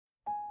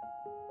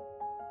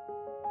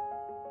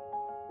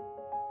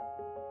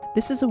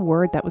This is a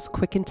word that was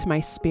quickened to my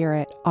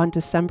spirit on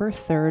December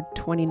 3rd,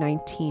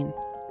 2019.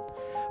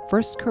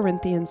 1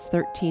 Corinthians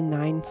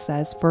 13:9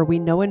 says, "For we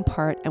know in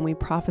part and we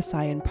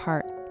prophesy in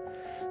part.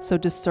 So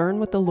discern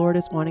what the Lord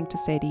is wanting to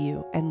say to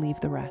you and leave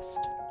the rest."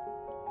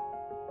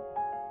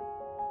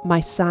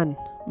 My son,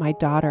 my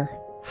daughter,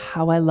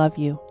 how I love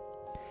you.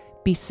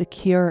 Be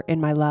secure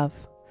in my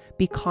love.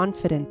 Be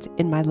confident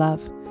in my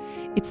love.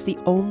 It's the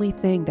only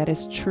thing that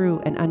is true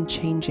and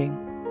unchanging.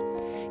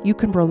 You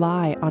can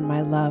rely on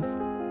my love.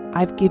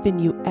 I've given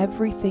you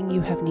everything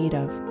you have need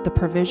of. The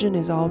provision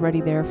is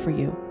already there for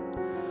you.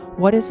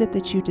 What is it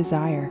that you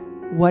desire?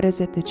 What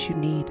is it that you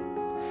need?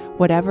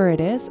 Whatever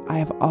it is, I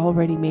have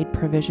already made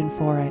provision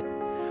for it.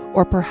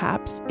 Or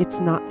perhaps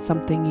it's not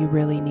something you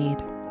really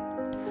need.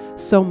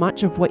 So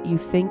much of what you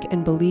think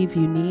and believe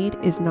you need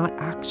is not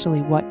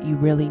actually what you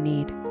really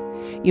need.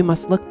 You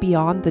must look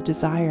beyond the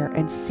desire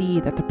and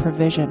see that the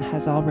provision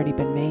has already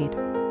been made.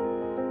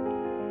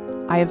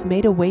 I have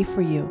made a way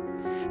for you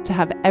to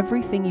have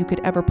everything you could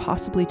ever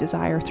possibly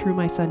desire through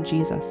my son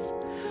Jesus.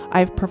 I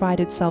have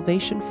provided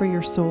salvation for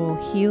your soul,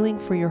 healing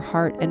for your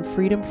heart, and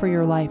freedom for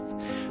your life,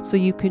 so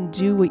you can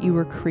do what you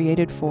were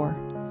created for.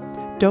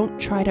 Don't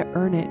try to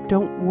earn it.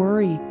 Don't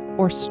worry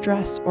or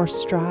stress or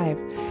strive.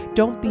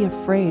 Don't be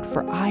afraid,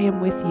 for I am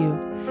with you.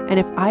 And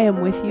if I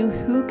am with you,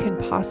 who can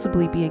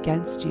possibly be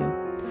against you?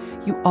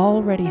 You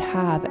already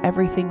have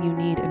everything you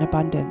need in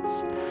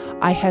abundance.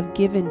 I have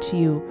given to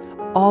you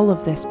all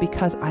of this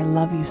because I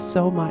love you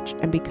so much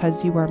and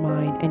because you are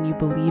mine and you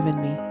believe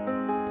in me.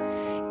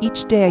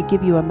 Each day I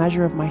give you a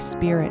measure of my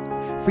spirit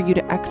for you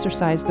to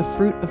exercise the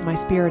fruit of my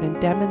spirit and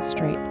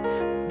demonstrate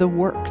the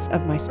works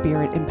of my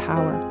spirit in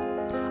power.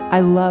 I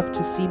love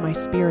to see my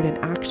spirit in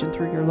action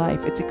through your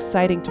life. It's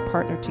exciting to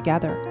partner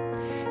together.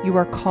 You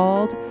are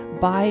called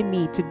by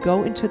me to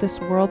go into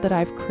this world that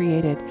I've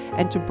created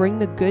and to bring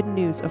the good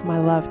news of my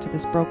love to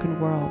this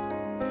broken world.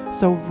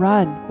 So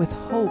run with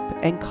hope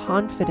and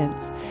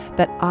confidence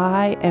that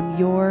I am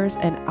yours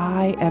and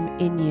I am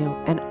in you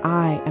and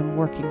I am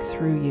working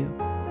through you.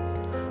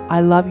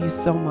 I love you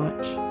so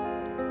much.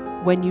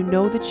 When you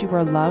know that you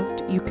are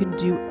loved, you can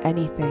do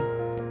anything.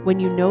 When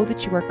you know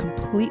that you are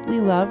completely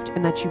loved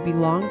and that you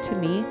belong to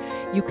me,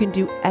 you can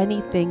do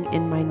anything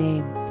in my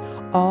name.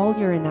 All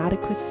your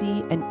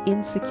inadequacy and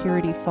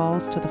insecurity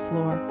falls to the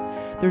floor.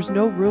 There's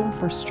no room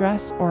for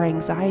stress or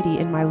anxiety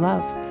in my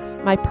love.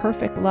 My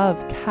perfect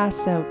love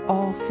casts out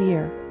all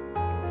fear.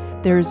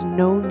 There is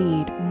no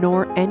need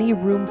nor any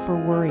room for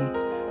worry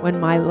when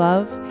my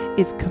love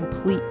is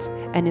complete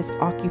and is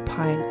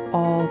occupying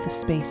all the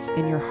space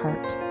in your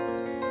heart.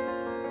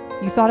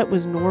 You thought it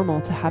was normal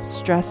to have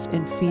stress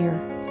and fear.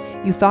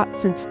 You thought,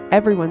 since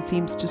everyone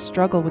seems to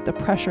struggle with the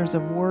pressures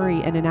of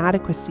worry and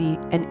inadequacy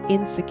and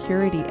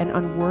insecurity and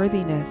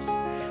unworthiness,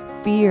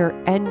 fear,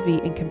 envy,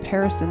 and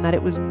comparison, that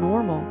it was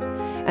normal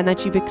and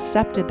that you've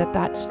accepted that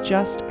that's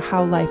just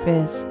how life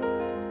is.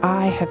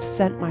 I have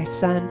sent my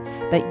son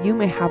that you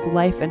may have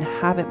life and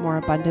have it more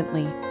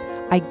abundantly.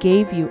 I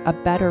gave you a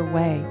better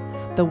way,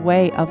 the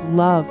way of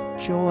love,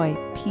 joy,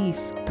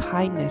 peace,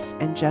 kindness,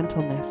 and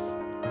gentleness.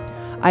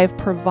 I have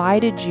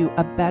provided you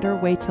a better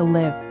way to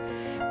live.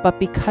 But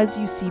because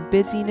you see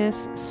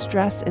busyness,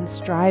 stress, and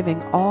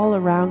striving all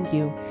around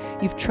you,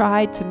 you've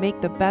tried to make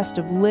the best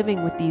of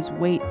living with these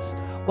weights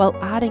while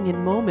adding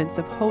in moments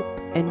of hope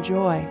and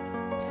joy.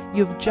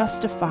 You've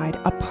justified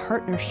a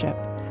partnership,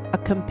 a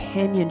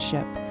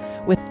companionship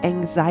with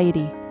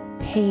anxiety,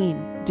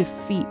 pain,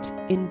 defeat,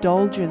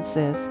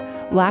 indulgences,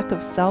 lack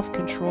of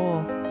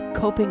self-control,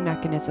 coping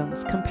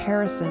mechanisms,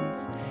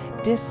 comparisons,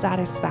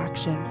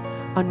 dissatisfaction,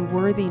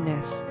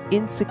 unworthiness,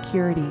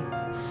 insecurity,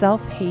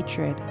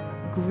 self-hatred,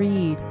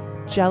 greed,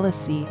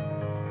 jealousy,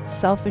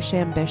 selfish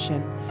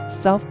ambition,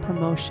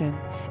 self-promotion,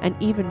 and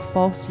even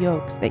false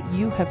yokes that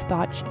you have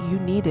thought you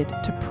needed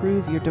to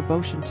prove your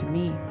devotion to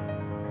me.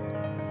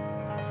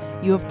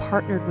 You have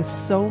partnered with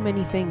so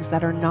many things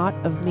that are not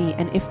of me,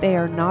 and if they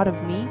are not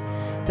of me,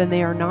 then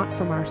they are not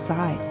from our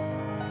side.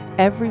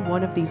 Every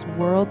one of these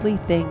worldly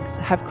things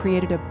have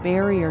created a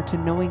barrier to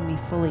knowing me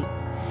fully.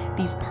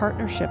 These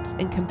partnerships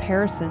and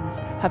comparisons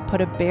have put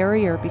a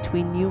barrier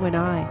between you and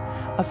I,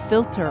 a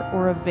filter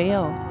or a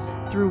veil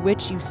through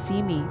which you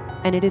see me,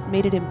 and it has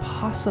made it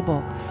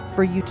impossible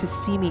for you to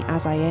see me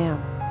as I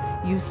am.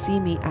 You see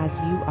me as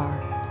you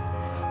are.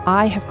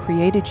 I have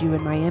created you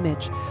in my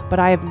image, but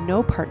I have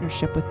no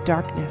partnership with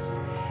darkness.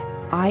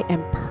 I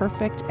am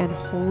perfect and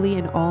holy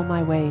in all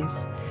my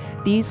ways.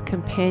 These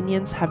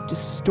companions have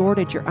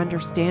distorted your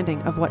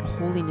understanding of what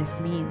holiness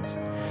means.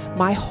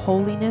 My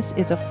holiness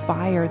is a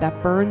fire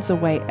that burns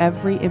away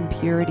every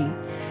impurity.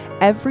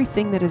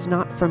 Everything that is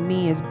not from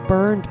me is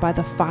burned by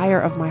the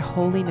fire of my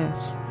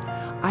holiness.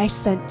 I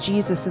sent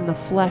Jesus in the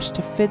flesh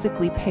to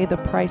physically pay the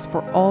price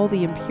for all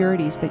the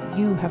impurities that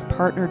you have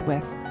partnered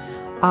with.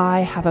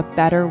 I have a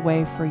better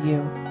way for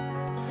you.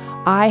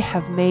 I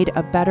have made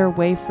a better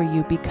way for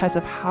you because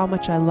of how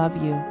much I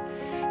love you.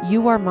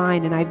 You are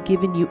mine, and I've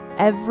given you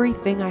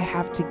everything I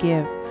have to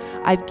give.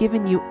 I've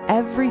given you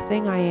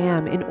everything I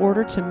am in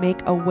order to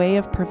make a way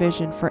of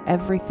provision for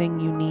everything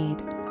you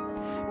need.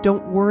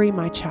 Don't worry,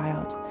 my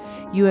child.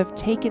 You have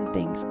taken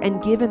things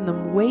and given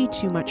them way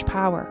too much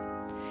power.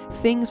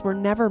 Things were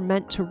never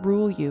meant to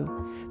rule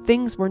you.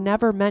 Things were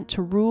never meant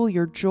to rule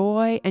your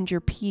joy and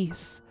your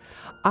peace.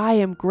 I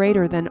am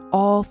greater than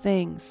all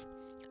things.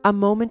 A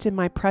moment in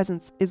my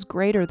presence is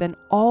greater than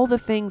all the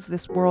things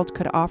this world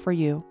could offer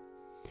you.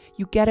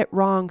 You get it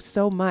wrong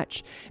so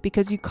much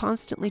because you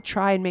constantly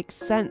try and make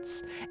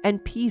sense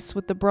and peace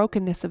with the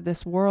brokenness of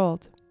this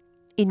world.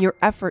 In your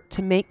effort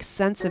to make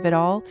sense of it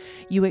all,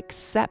 you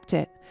accept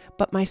it.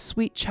 But my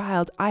sweet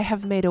child, I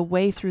have made a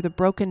way through the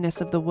brokenness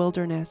of the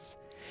wilderness.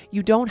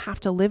 You don't have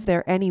to live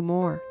there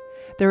anymore.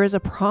 There is a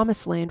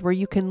promised land where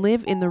you can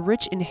live in the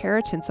rich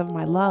inheritance of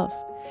my love.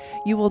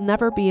 You will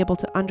never be able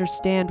to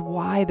understand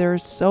why there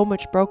is so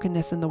much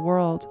brokenness in the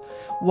world,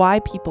 why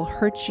people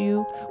hurt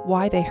you,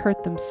 why they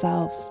hurt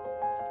themselves.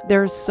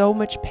 There is so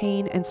much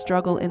pain and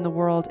struggle in the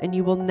world, and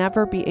you will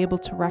never be able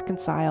to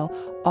reconcile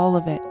all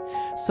of it.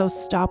 So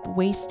stop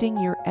wasting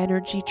your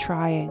energy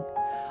trying.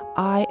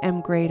 I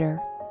am greater.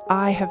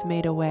 I have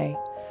made a way.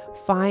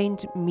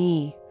 Find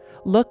me.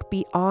 Look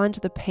beyond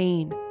the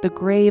pain, the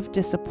grave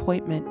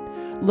disappointment.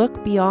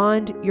 Look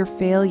beyond your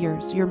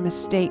failures, your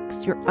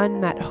mistakes, your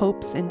unmet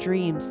hopes and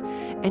dreams,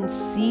 and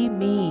see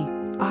me.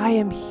 I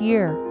am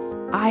here.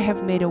 I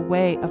have made a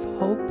way of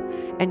hope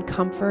and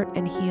comfort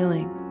and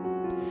healing.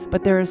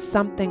 But there is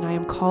something I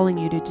am calling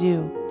you to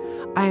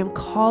do. I am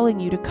calling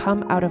you to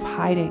come out of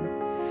hiding.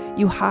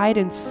 You hide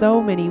in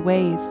so many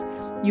ways.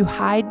 You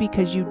hide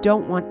because you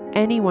don't want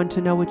anyone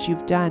to know what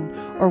you've done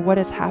or what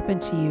has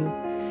happened to you.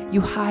 You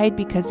hide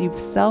because you've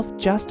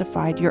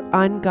self-justified your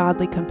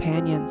ungodly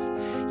companions.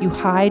 You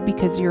hide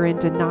because you're in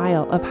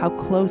denial of how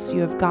close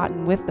you have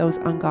gotten with those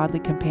ungodly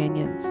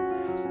companions.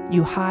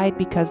 You hide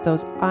because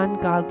those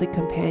ungodly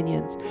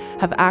companions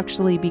have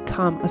actually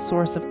become a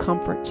source of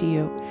comfort to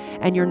you,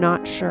 and you're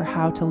not sure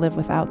how to live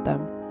without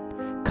them.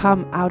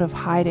 Come out of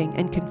hiding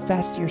and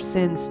confess your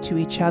sins to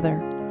each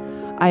other.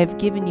 I have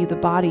given you the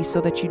body so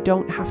that you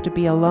don't have to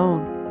be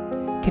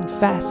alone.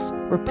 Confess,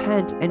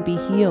 repent, and be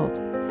healed.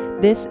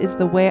 This is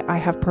the way I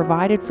have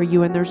provided for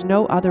you, and there's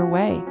no other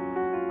way.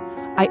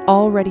 I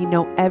already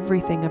know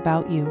everything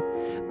about you,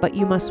 but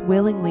you must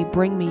willingly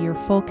bring me your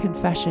full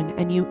confession,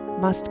 and you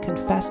must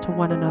confess to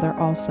one another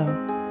also.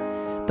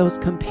 Those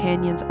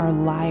companions are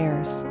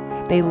liars.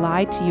 They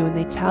lie to you and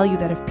they tell you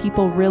that if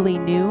people really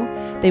knew,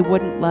 they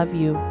wouldn't love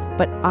you.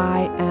 But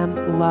I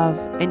am love,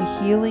 and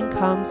healing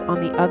comes on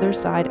the other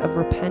side of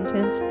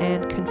repentance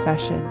and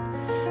confession.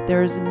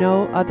 There is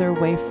no other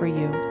way for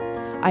you.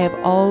 I have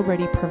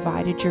already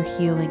provided your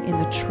healing in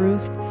the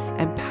truth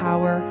and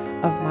power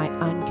of my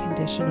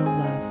unconditional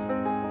love.